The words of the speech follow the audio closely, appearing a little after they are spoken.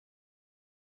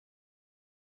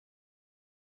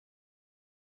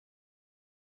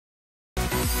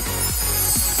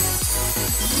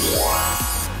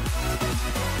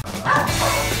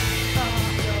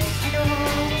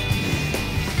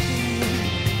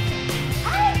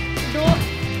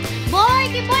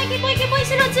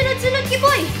Boy, sunod ki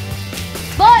boy.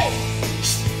 Boy.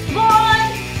 Shh, boy.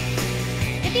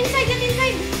 Get inside, get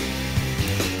inside.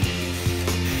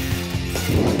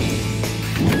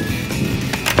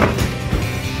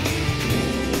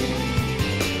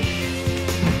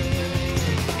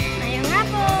 Ayun nga,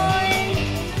 boy.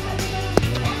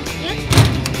 Yun.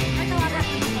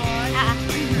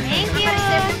 Thank you.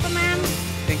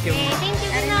 Thank you. Thank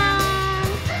you, ma'am.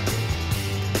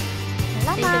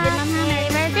 Salamat.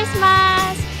 Merry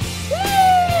Christmas.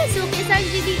 Yay! Suki sa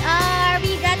GDR.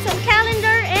 We got some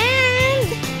calendar and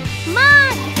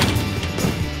mug.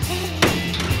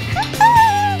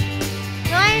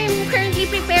 So I'm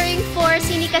currently preparing for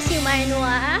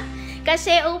CINEKASIMANWA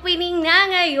kasi opening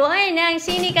na ngayon ng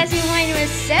CINEKASIMANWA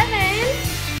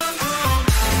 7.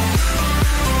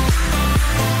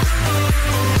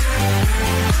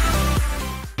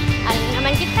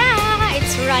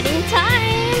 It's running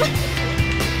time!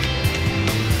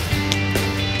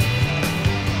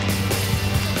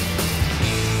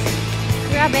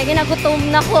 Grabe,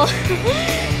 ginagutom na ko.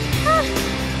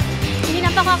 Hindi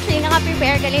na pa ako actually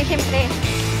naka-prepare dahil siyempre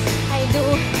I do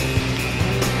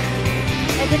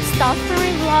edit stuff for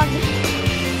my vlog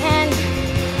and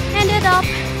ended up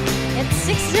at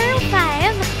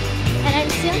 6:05 and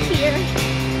I'm still here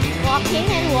walking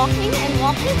and walking and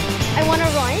walking. I wanna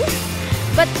run,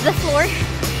 but the floor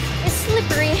is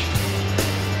slippery.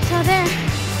 So there,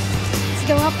 let's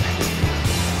go up.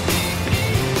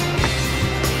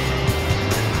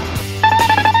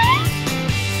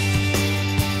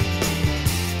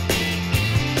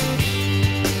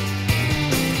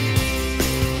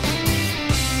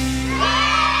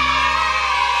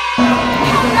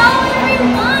 Hello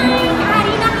everyone!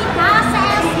 Hari na kita sa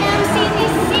SM City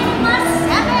Cinema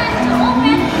 7 to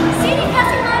open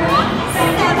CINEKASIMANWA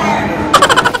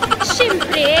 7.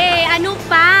 Siyempre, ano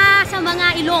pa sa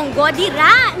mga Ilonggo,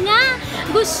 dira nga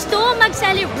gusto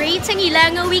mag-celebrate sa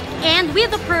ilang weekend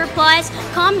with a purpose,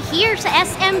 come here sa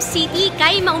SM City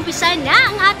kay maumpisa na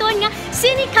ang aton nga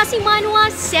CINEKASIMANWA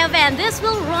 7. This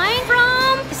will run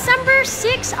from December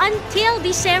 6 until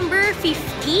December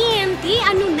 15. Di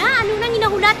ano na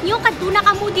ginahulat nyo kadto na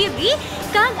kamo diri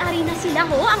kag ari na sila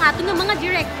ho ang aton nga mga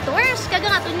directors kag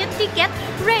ang aton nga ticket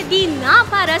ready na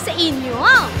para sa inyo.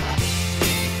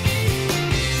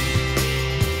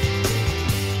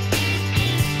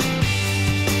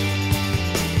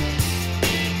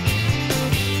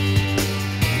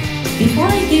 Before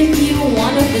I give you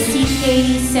one of the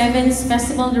CK7's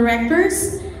festival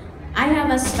directors, I have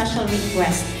a special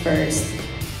request first.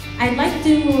 I'd like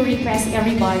to request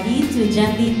everybody to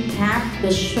gently tap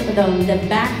the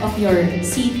back of your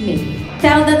seatmate.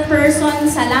 Tell that person,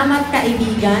 salamat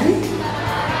kaibigan.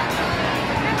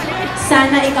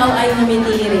 Sana ikaw ay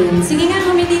ngumiti rin. Sige nga,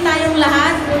 ngumiti tayong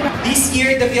lahat. This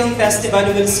year, the film festival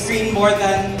will screen more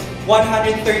than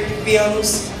 130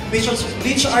 films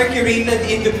which are curated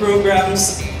into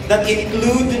programs that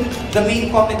include the main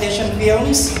competition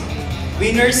films,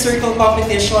 Winner's Circle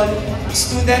competition,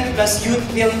 student plus youth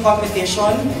film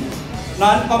competition,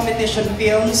 non-competition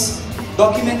films,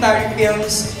 documentary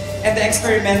films, and the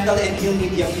experimental and new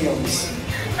media films.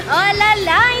 Oh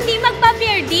lala, hindi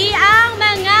magpapirdi ang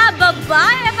mga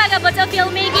babae na pag-abot sa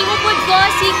filmmaking. Upod ko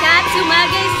si Kat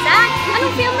sumagay sa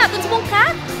anong film natin sa mong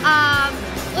Kat?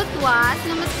 Utwas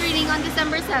na mas-screening on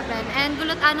December 7 and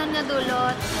Gulot-anon nga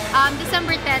dulot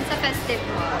December 10 sa Festive.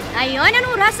 Ayun,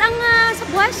 anong oras ang sa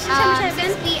buwas?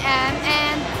 6 p.m.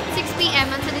 and 6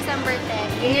 p.m. sa December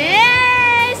 10.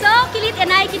 Yay! So, kilit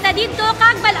anay kita dito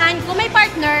kag balaan ko may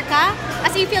partner ka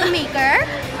as a filmmaker.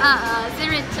 Si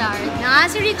Richard.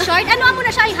 Si Richard. Ano mo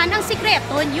na siya ihan ang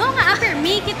sikreto nyo nga after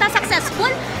me kita successful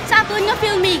sa aton nga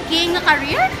filmmaking nga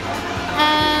career?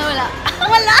 Wala.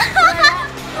 Wala?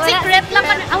 Secret lang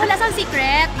pa. Wala sang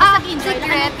secret.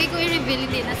 Secret. Di ko i-reveal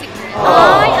din na secret.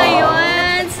 Ay,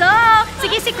 ayun. So,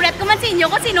 sige, secret ko man sa inyo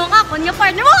kung sino nga ako yung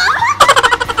partner mo.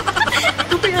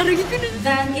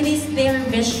 That it is their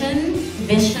vision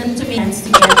to make hands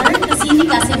together. The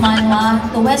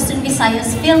CINEKASIMANWA, the Western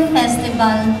Visayas Film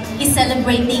Festival, is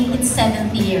celebrating its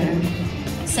 7th year.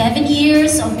 7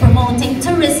 years of promoting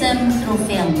tourism through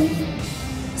film.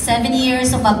 7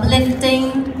 years of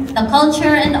uplifting the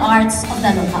culture and arts of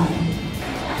the lokal.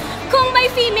 Kung may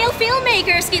female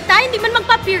filmmakers kita, hindi man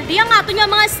magpapirdi ang ato nga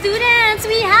mga students.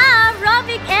 We have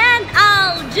Rovic and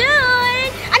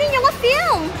Aljoy. Ano yung mga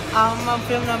film? Ang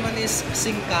film naman is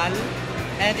Singkal,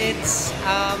 and it's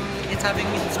having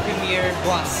its premiere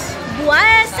buwas.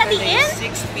 Buwas sa diin?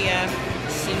 6 p.m.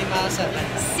 Cinema 7.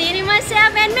 Cinema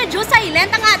 7. Medyo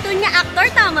silent ang ato nga actor,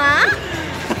 tama?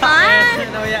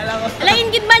 Nawaya lang ako. Lain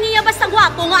gid man niya basta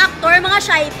gwapo nga aktor, mga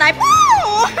shy type.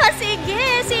 Oh!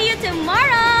 Sige, see you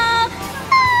tomorrow!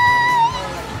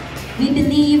 We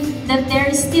believe that there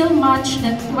is still much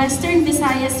that Western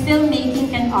Visayas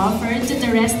filmmaking can offer to the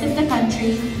rest of the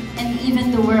country and even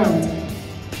the world.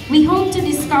 We hope to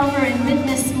discover and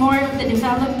witness more of the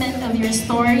development of your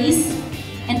stories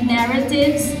and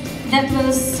narratives that will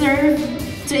serve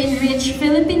to enrich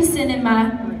Philippine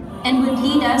cinema and would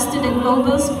lead us to the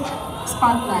global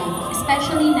spotlight,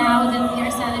 especially now that we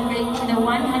are celebrating the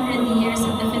 100 years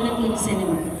of the Philippine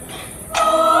cinema.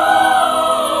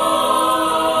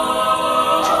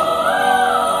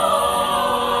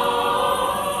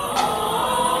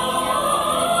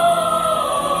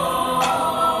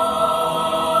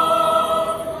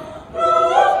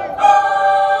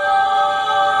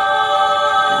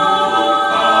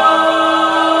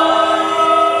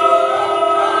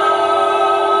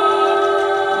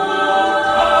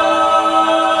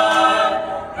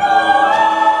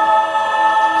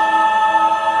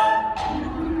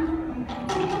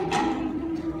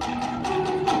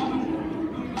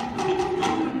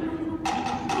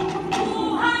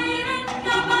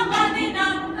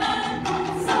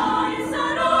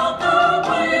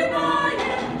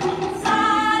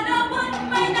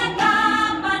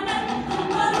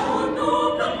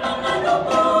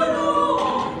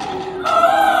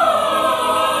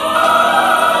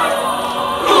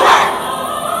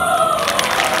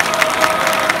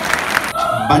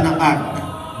 Banaag,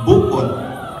 bukod,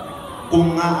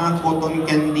 kung nga ang cotton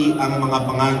candy ang mga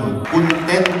panganod,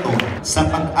 kontento sa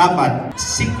pag-apat,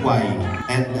 sikway,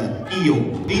 and iyo.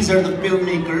 These are the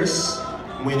filmmakers,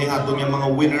 muling ato yung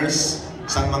mga winners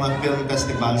sa mga film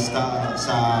festivals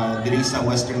sa diri sa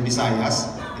Western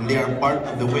Visayas, and they are part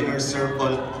of the winner's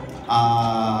circle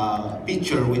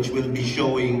picture which will be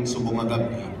showing subong nga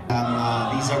gabi.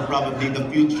 These are probably the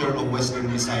future of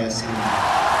Western Visayas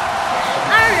cinema.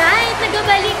 Alright,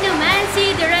 nagabalik naman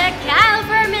si Direk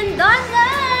Calver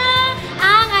Mendoza,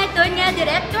 ang aton nga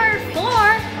director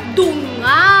for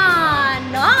Dungan.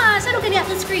 No? Saan ka niya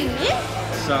sa screening?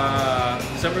 Sa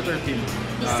December 13.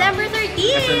 December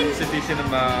 13. City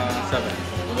Cinema 7.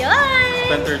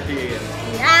 Yun! 10:30 a.m.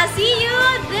 Yeah, see you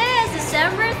this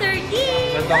December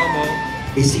 13. Ganda ka mo.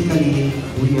 Basically,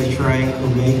 we are trying to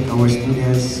make our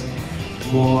students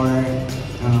more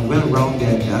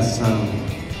well-rounded as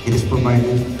it is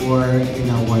provided for in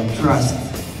our trust,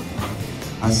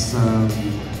 as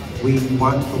we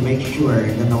want to make sure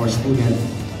that our students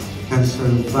can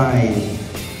survive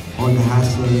all the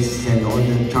hassles and all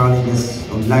the challenges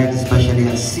of life, especially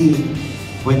at sea,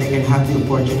 when they can have the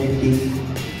opportunity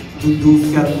to do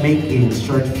filmmaking,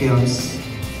 short films,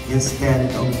 instead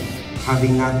of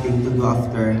having nothing to do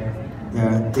after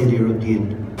the daily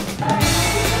routine.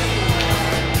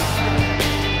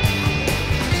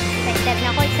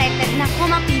 Excited na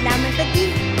ako, mapila man sa di.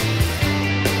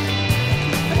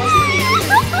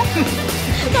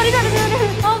 Sorry.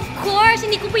 Of course,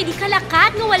 hindi ko pwede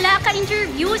kalakat nga wala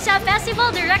ka-interview sa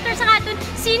festival director sa aton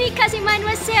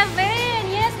CINEKASIMANWA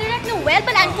 7. Yes, Direct Noel,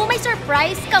 balaan ko may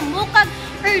surprise kamo kag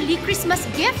early Christmas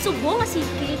gift subo nga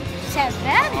City 7.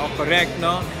 Oh, correct,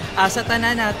 no? Sa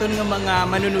tanan naton nga mga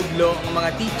manunudlo, nga mga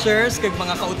teachers kag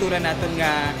mga kauturan naton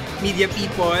nga media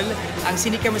people, ang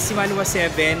CINEKASIMANWA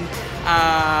 7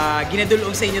 ginadulong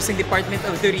sa inyo sa Department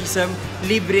of Tourism,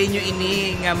 libre nyo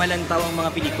ini nga malantaw ang mga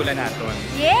pelikula naton.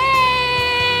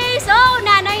 Yay! So,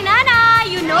 nanay,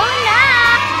 you know na!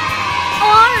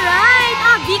 Alright,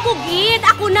 abi ko gid.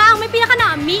 Ako na ang may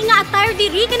pinakanami nga attire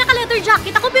diri kay naka leather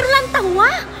jacket ako pero lantawa.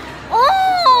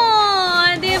 Oh,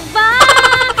 diba?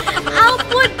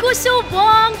 Output ko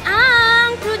subong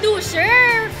ang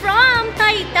producer from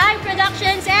Taytay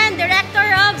Productions and director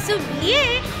of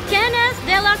Subli, Kenneth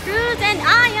De La Cruz, and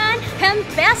Ayan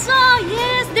Hempeso.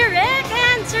 Yes, direct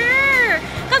answer.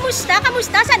 Kamusta?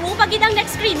 Saan mo pagid ang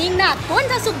next screening naton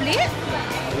sa Subli?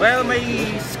 Well, may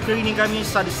screening kami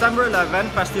sa December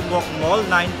 11, Festive Walk Mall,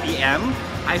 9 p.m.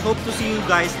 I hope to see you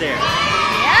guys there.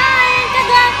 Yan!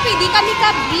 Kaga, pwede kami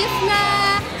ka-brief na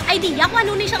idea kung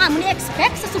ano na siya nga mo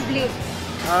ni-expect sa Subli.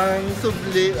 Ang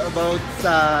Subli about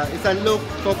sa isang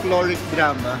folkloric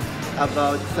drama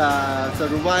about sa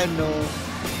Ruano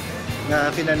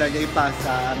nga kinahanglan niya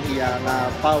ipasa ang iyang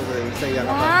power sa iyang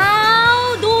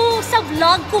Wow! Do sa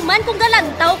vlog ko man kung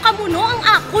galantaw ka mo no ang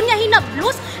akon nga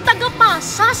hinablos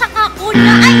tagapasa sa kakon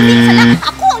nga ay hindi sala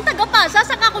ako ang tagapasa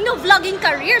sa kakon nga vlogging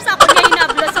career sa akon nga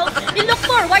hinablos. So, i-look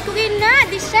forward ko na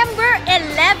December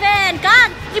 11.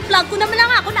 Kag i-vlog ko naman lang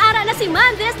ako na ara na si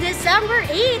Mandes December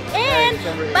 8 and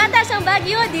Bata siyang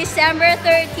Bagyo December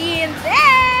 13.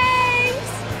 Thanks!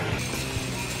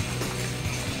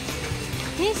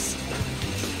 Miss,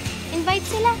 invite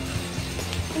sila.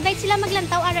 Invite sila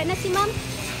maglantaw. Ara na si ma'am.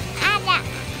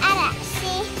 Ara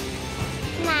si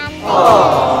ma'am.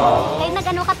 Kaya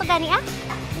nag-ano ka to gani ah?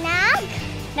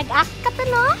 Nag-act ka to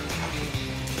no?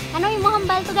 Ano yung mo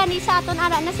hambal to gani sa aton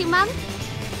ara na si ma'am?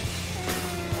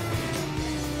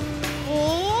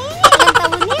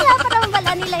 Lantawon nila para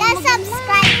mabala nila yung maganda.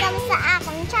 Subscribe kami sa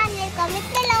akong channel. Comment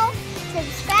below.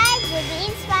 Subscribe,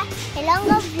 Rubeinspired,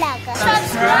 Ilonggo Vlog.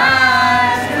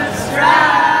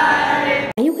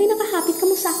 Ayaw kayo nakahapit ka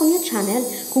mo sa akong yung channel.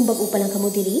 Kung bago pa lang ka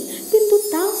mo dili, pindot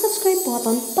ang subscribe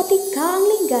button, pati ka ang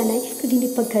lingganay, kag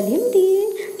hindi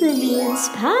pagkalimding.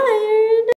 Rubeinspired!